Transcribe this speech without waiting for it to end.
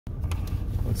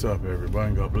What's up,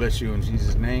 everybody? God bless you in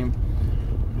Jesus' name.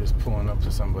 I'm just pulling up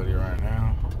to somebody right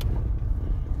now.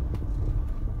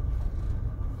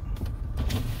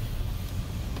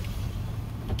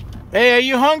 Hey, are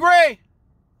you hungry?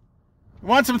 You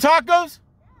want some tacos?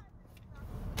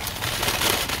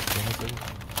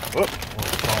 Oh,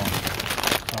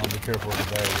 be careful with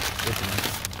the bag.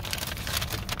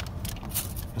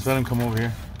 Just let him come over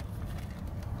here.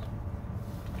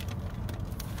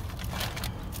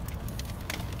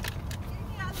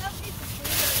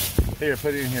 Here,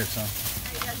 put it in here, son.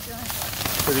 How you guys doing?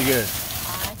 Pretty good.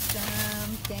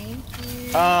 Awesome.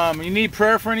 Thank you. You need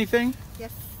prayer for anything?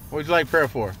 Yes. What would you like prayer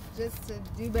for? Just to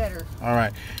do better. All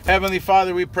right. Heavenly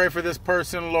Father, we pray for this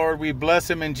person, Lord. We bless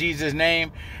him in Jesus'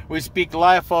 name. We speak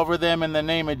life over them in the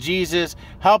name of Jesus.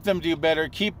 Help them do better.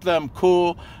 Keep them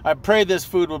cool. I pray this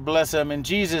food will bless them in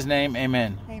Jesus' name.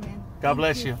 Amen. Amen. God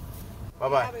bless you.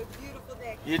 Bye-bye. Have a beautiful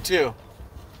day. You too.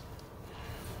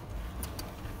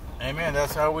 Amen.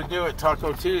 That's how we do it.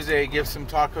 Taco Tuesday. Give some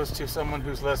tacos to someone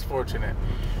who's less fortunate.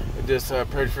 I just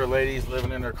prayed for ladies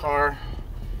living in their car.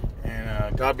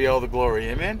 And God be all the glory.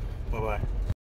 Amen. Bye-bye.